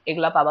প্লেলিস্ট,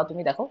 এগুলা পাবা,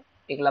 তুমি দেখো,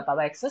 এগুলা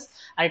পাবা অ্যাক্সেস।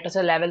 আর এটা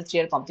হচ্ছে লেভেল 3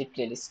 এর কমপ্লিট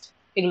প্লেলিস্ট,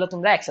 এগুলো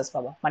তোমরা অ্যাক্সেস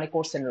পাবা মানে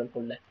কোর্স এনরোল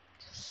করলে।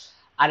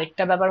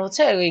 আরেকটা ব্যাপার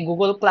হচ্ছে, ওই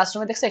গুগল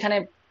ক্লাসরুমে দেখছো এখানে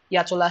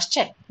চলে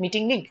আসছে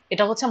মিটিং লিংক,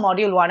 এটা হচ্ছে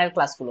মডিউল 1 এর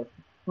ক্লাসগুলো।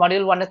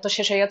 মডিউল 1 এর তো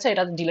শেষ হয়ে গেছে,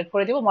 এটা ডিলিট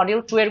করে দিব,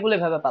 মডিউল 2 এর গুলো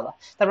এভাবে পাবা।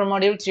 তারপর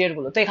মডিউল 3 এর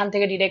গুলো, তো এখান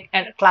থেকে ডিরেক্ট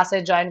ক্লাসে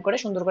জয়েন করে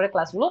সুন্দর করে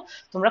ক্লাসগুলো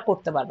তোমরা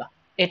করতে পারবা।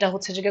 এটা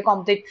হচ্ছে যে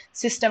কমপ্লিট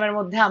সিস্টেমের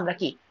মধ্যে আমরা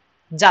কি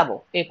যাব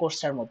এই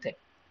কোর্সটার মধ্যে।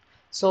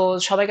 সো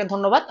সবাইকে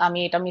ধন্যবাদ, আমি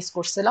এটা মিস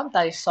করছিলাম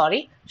তাই সরি।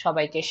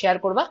 সবাইকে শেয়ার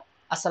করবা।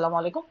 আসসালামু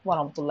আলাইকুম ওয়া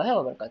রাহমাতুল্লাহি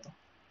ওয়া বারাকাতুহু।